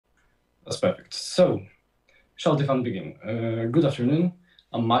That's perfect. So, shall the fun begin? Good afternoon.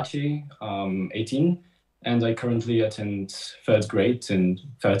 I'm Maciej, I'm 18, and I currently attend third grade in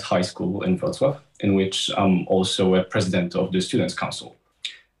third high school in Wrocław, in which I'm also a president of the Students' Council.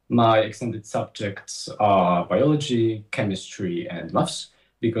 My extended subjects are biology, chemistry, and maths,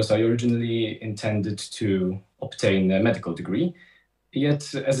 because I originally intended to obtain a medical degree.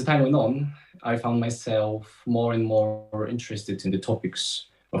 Yet, as the time went on, I found myself more and more interested in the topics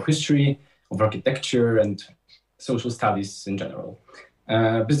of history, of architecture, and social studies in general.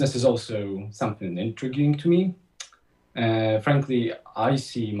 Business is also something intriguing to me. Frankly, I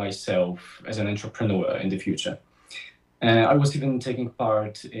see myself as an entrepreneur in the future. I was even taking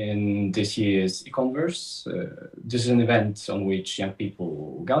part in this year's e-converse. This is an event on which young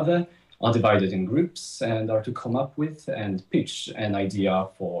people gather, are divided in groups, and are to come up with and pitch an idea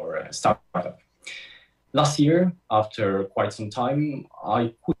for a startup. Last year, after quite some time,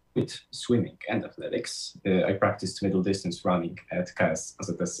 I quit swimming and athletics. I practiced middle distance running at KS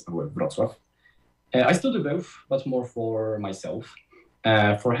AZS Wrocław. I still do both, but more for myself,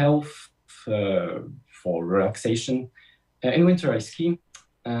 for health, for relaxation. In winter I ski,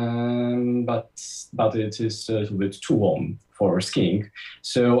 but it is a little bit too warm for skiing.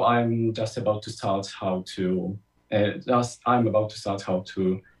 So I'm just about to start how to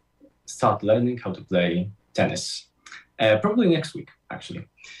start learning how to play tennis. Probably next week, actually.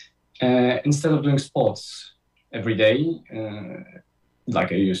 Instead of doing sports every day,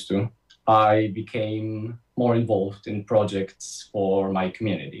 like I used to, I became more involved in projects for my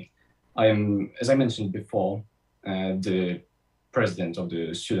community. I am, as I mentioned before, the president of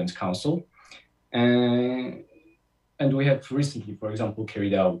the Students' Council. And we have recently, for example,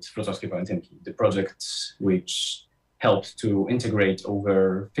 carried out Wrocławskie Pamiętniki, the project which helped to integrate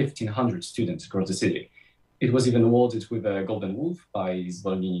over 1,500 students across the city. It was even awarded with a Golden Wolf by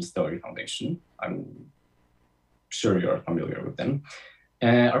Doliny Story Foundation. I'm sure you're familiar with them.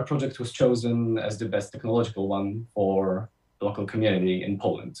 Our project was chosen as the best technological one for the local community in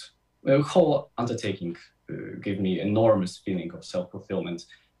Poland. The whole undertaking gave me enormous feeling of self-fulfillment.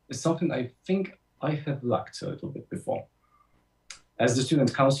 It's something I think I have lacked a little bit before. As the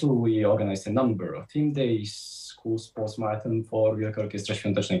Student Council, we organized a number of theme days, school sports marathon for Wielka Orkiestra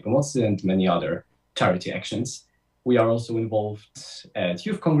Świątecznej Pomocy, and many other charity actions. We are also involved at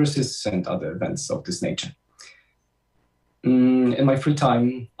youth congresses and other events of this nature. In my free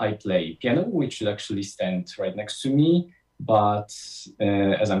time, I play piano, which should actually stand right next to me, but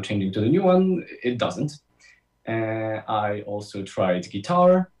as I'm changing to the new one, it doesn't. I also tried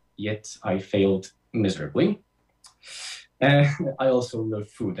guitar, yet I failed miserably. I also love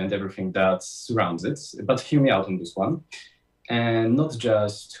food and everything that surrounds it, but hear me out on this one. And not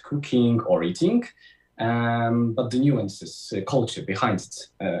just cooking or eating, but the nuances, culture behind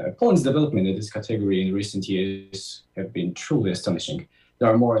it. Poland's development in this category in recent years have been truly astonishing. There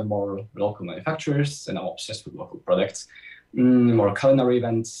are more and more local manufacturers, and I'm obsessed with local products, more culinary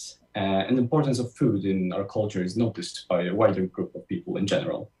events, and the importance of food in our culture is noticed by a wider group of people in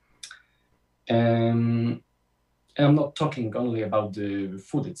general. And I'm not talking only about the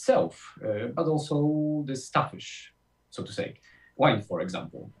food itself, but also the stuffish, so to say. Wine, for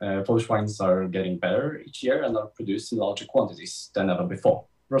example. Polish wines are getting better each year and are produced in larger quantities than ever before.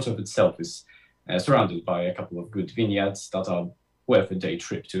 Wrocław itself is surrounded by a couple of good vineyards that are worth a day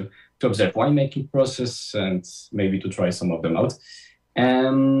trip to observe winemaking process and maybe to try some of them out.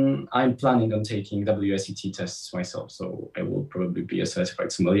 I'm planning on taking WSET tests myself, so I will probably be a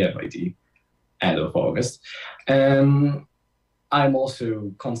certified sommelier by the end of August. I'm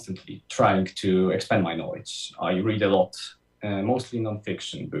also constantly trying to expand my knowledge. I read a lot, mostly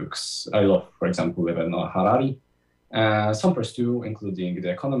non-fiction books. I love, for example, Noah Harari, some press too, including The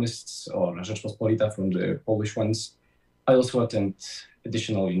Economists or Rzeczpospolita from the Polish ones. I also attend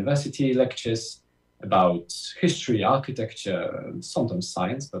additional university lectures about history, architecture, sometimes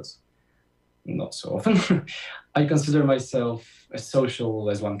science, but not so often. I consider myself as social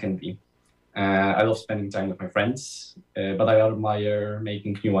as one can be. I love spending time with my friends, but I admire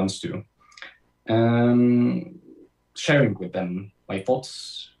making new ones too. Sharing with them my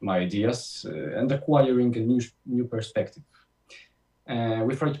thoughts, my ideas, and acquiring a new perspective.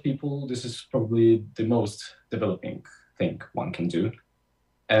 With right people, this is probably the most developing thing one can do.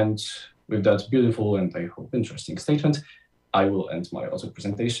 And with that beautiful and I hope interesting statement, I will end my auto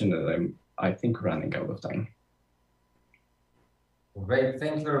presentation, and I'm, I think, running out of time. Great,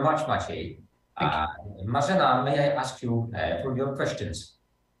 thank you very much, Maciej. Marzena, may I ask you for your questions?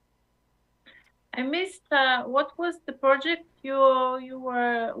 I missed what was the project you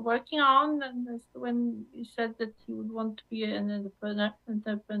were working on, and when you said that you would want to be an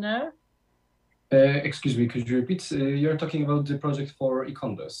entrepreneur? Excuse me, could you repeat? You're talking about the project for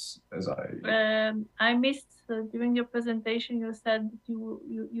e-commerce, as I missed during your presentation. You said that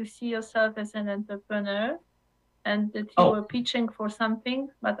you see yourself as an entrepreneur, and that you were pitching for something,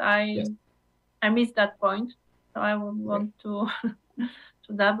 but I missed that point. So I would want to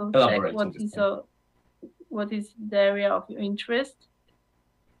double check what is the area of your interest.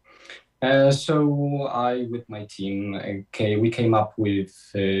 So I, with my team, we came up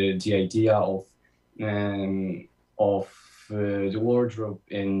with the idea of the wardrobe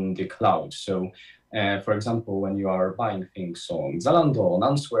in the cloud. So, for example, when you are buying things on Zalando, on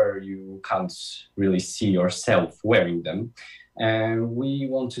Answer, you can't really see yourself wearing them. And we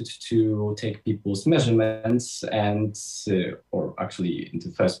wanted to take people's measurements and, or actually in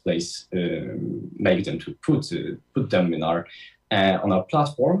the first place, make them to put them in our on our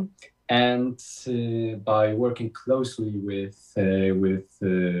platform. And by working closely with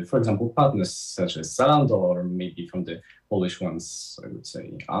for example, partners such as Zalando, or maybe from the Polish ones, I would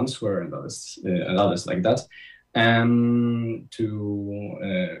say Answer and others like that, to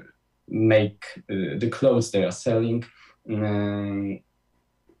make the clothes they are selling,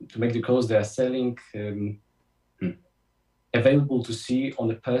 available to see on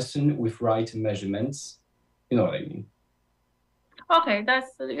a person with right measurements. You know what I mean? Okay,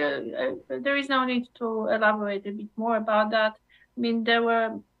 that's there is no need to elaborate a bit more about that. I mean, there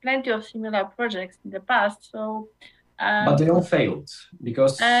were plenty of similar projects in the past, so. But they all failed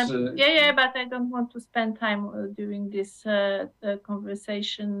because. But I don't want to spend time during this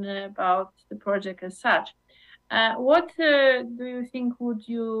conversation about the project as such. What do you think would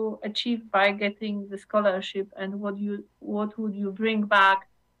you achieve by getting the scholarship, and what would you bring back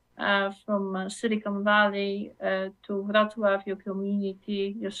from Silicon Valley to Wrocław, your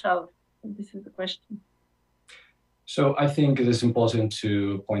community, yourself? This is the question. So I think it is important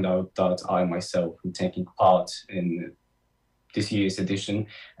to point out that I myself am taking part in this year's edition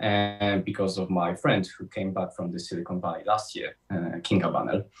because of my friend who came back from the Silicon Valley last year, Kinga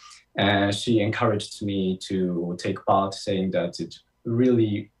Banel. She encouraged me to take part, saying that it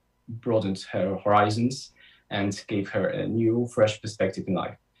really broadened her horizons and gave her a new, fresh perspective in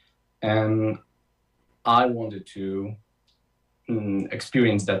life. And I wanted to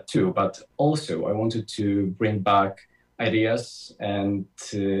experience that too, but also I wanted to bring back ideas and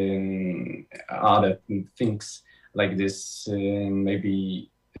other things like this,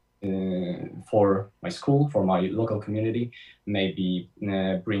 maybe for my school, for my local community, maybe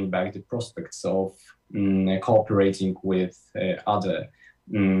bring back the prospects of cooperating with other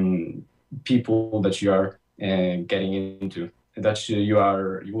people that you are getting into, that you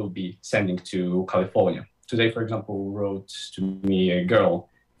will be sending to California. Today, for example, wrote to me a girl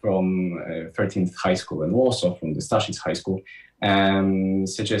from 13th High School in Warsaw, from the Staszic High School,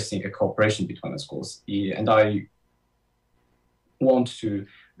 suggesting a cooperation between the schools. And I want to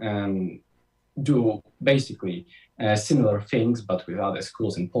do basically similar things, but with other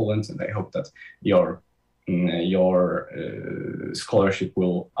schools in Poland. And I hope that your scholarship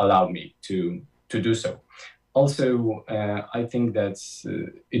will allow me to do so. Also, I think that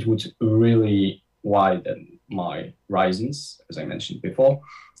it would really widen my horizons, as I mentioned before.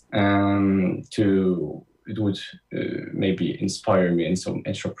 It would maybe inspire me in some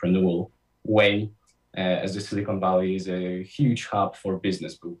entrepreneurial way, as the Silicon Valley is a huge hub for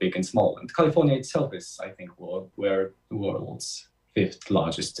business, both big and small. And California itself is, I think, the world's 5th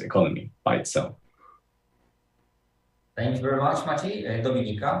largest economy by itself. Thank you very much, Maciej.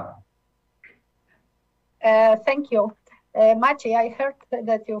 Dominika? Thank you. Maciej, I heard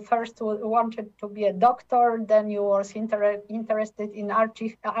that you first wanted to be a doctor, then you were interested in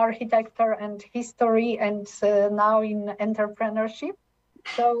architecture and history, and now in entrepreneurship.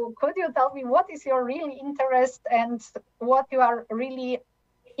 So could you tell me what is your real interest and what you are really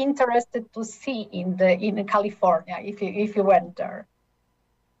interested to see in California if you went there?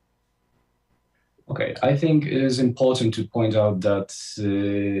 Okay, I think it is important to point out that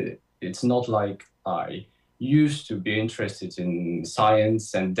it's not like I used to be interested in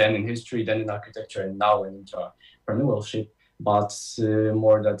science and then in history, then in architecture, and now in entrepreneurship, but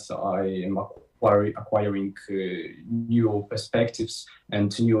more that I am acquiring new perspectives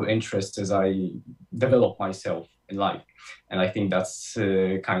and new interests as I develop myself in life. And I think that's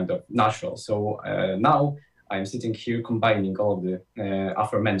kind of natural. So now I'm sitting here combining all the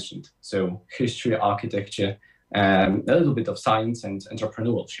aforementioned. So history, architecture, a little bit of science and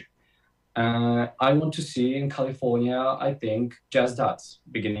entrepreneurship. I want to see in California, I think, just that,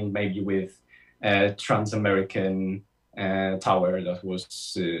 beginning maybe with Trans-American Tower, that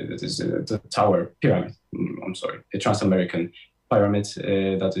is the Tower Pyramid, I'm sorry, the Trans-American pyramid.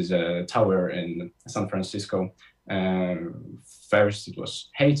 That is a tower in San Francisco. First, it was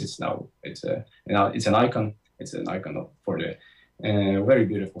hated. Now it's an icon. It's an icon for the very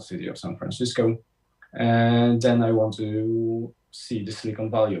beautiful city of San Francisco. And then I want to see the Silicon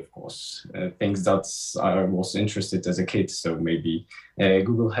Valley, of course, things that I was interested as a kid. So maybe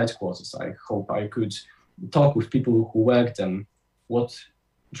Google headquarters. I hope I could talk with people who worked them, what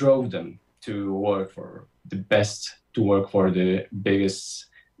drove them to work for the best, to work for the biggest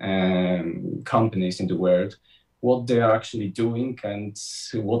companies in the world, what they are actually doing, and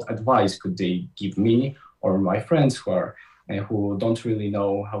what advice could they give me or my friends who don't really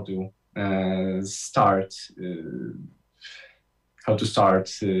know how to start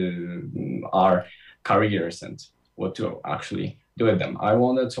our careers and what to actually do with them. I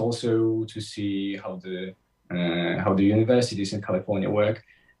wanted also to see how the universities in California work,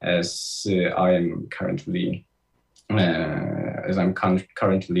 as I'm currently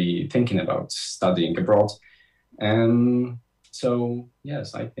thinking about studying abroad. So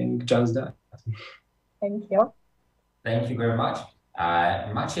yes, I think just that. Thank you. Thank you very much.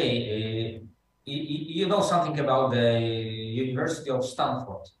 Maciej, you know something about the University of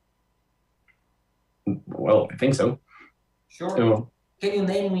Stanford? Well, I think so. Sure. So, can you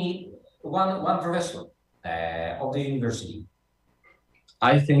name me one professor of the university?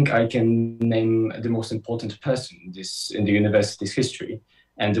 I think I can name the most important person in the university's history,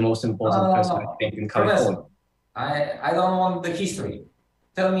 and the most important person I think in California. I don't want the history.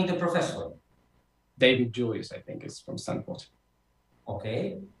 Tell me the professor. David Julius, I think, is from Stanford.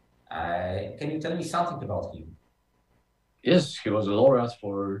 Okay. Can you tell me something about him? Yes, he was a laureate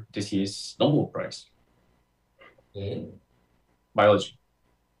for this year's Nobel Prize. Okay. Biology.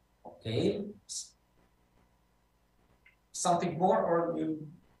 Okay. Something more, or you?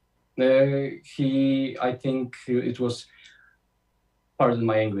 I think it was, pardon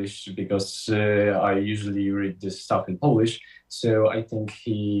my English, because I usually read this stuff in Polish. So I think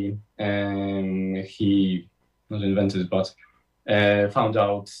he not invented, but found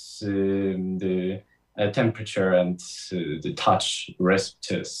out the temperature and the touch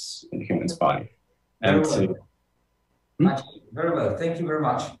receptors in the human's body. And very well. Thank you very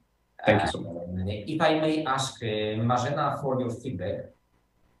much. Thank you so much. If I may ask Marzena for your feedback.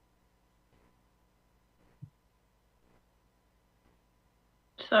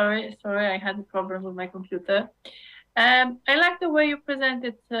 Sorry, I had a problem with my computer. I like the way you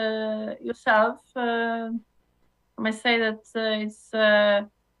presented yourself. I must say that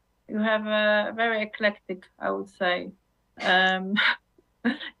you have a very eclectic, I would say,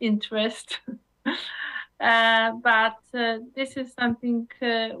 interest. But this is something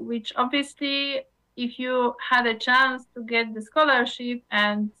which obviously, if you had a chance to get the scholarship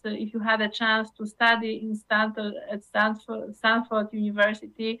and if you had a chance to study in Stanford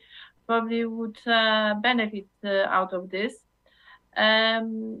University, probably would benefit out of this.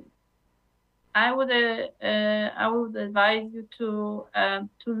 I would advise you to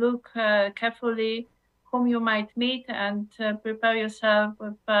look carefully whom you might meet and prepare yourself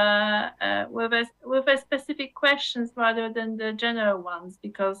with specific questions rather than the general ones,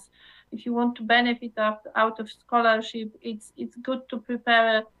 because if you want to benefit out of scholarship, it's good to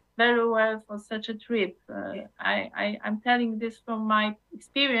prepare very well for such a trip. I'm telling this from my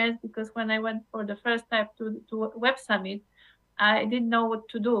experience, because when I went for the first time to Web Summit, I didn't know what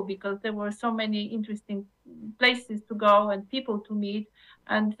to do because there were so many interesting places to go and people to meet.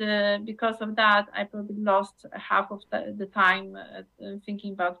 And because of that, I probably lost half of the time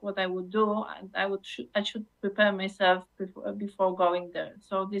thinking about what I would do, and I should prepare myself before going there.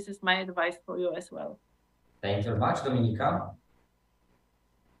 So this is my advice for you as well. Thank you very much, Dominika.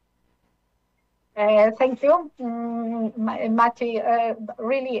 Thank you, Maciej.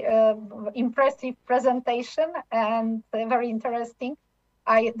 Really impressive presentation and very interesting.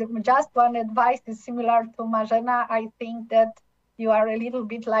 Just one advice is similar to Marzena. I think that you are a little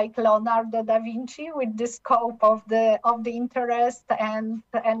bit like Leonardo da Vinci with the scope of the interest and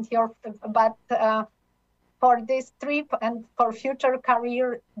your. But for this trip and for future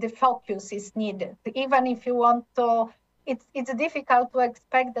career, the focus is needed. Even if you want to. It's difficult to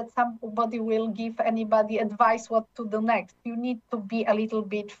expect that somebody will give anybody advice what to do next. You need to be a little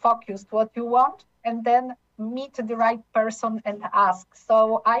bit focused what you want, and then meet the right person and ask.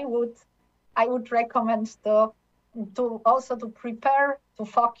 So I would recommend to also to prepare, to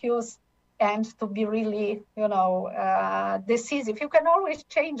focus, and to be really decisive. You can always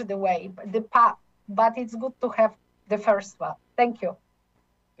change the way, the path, but it's good to have the first one. Thank you.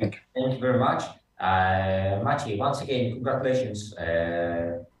 Thank you very much. Maciej, once again, congratulations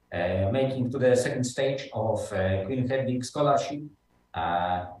making to the second stage of Queen Hedvig Scholarship.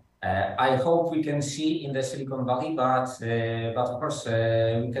 I hope we can see in the Silicon Valley, but of course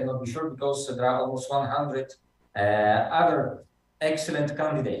we cannot be sure because there are almost 100 other excellent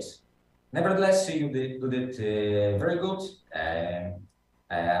candidates. Nevertheless, you did very good.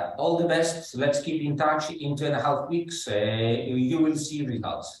 All the best. Let's keep in touch. In 2.5 weeks, you will see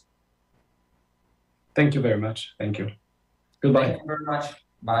results. Thank you very much. Thank you. Goodbye. Thank you very much.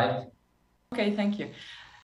 Bye. Okay, thank you.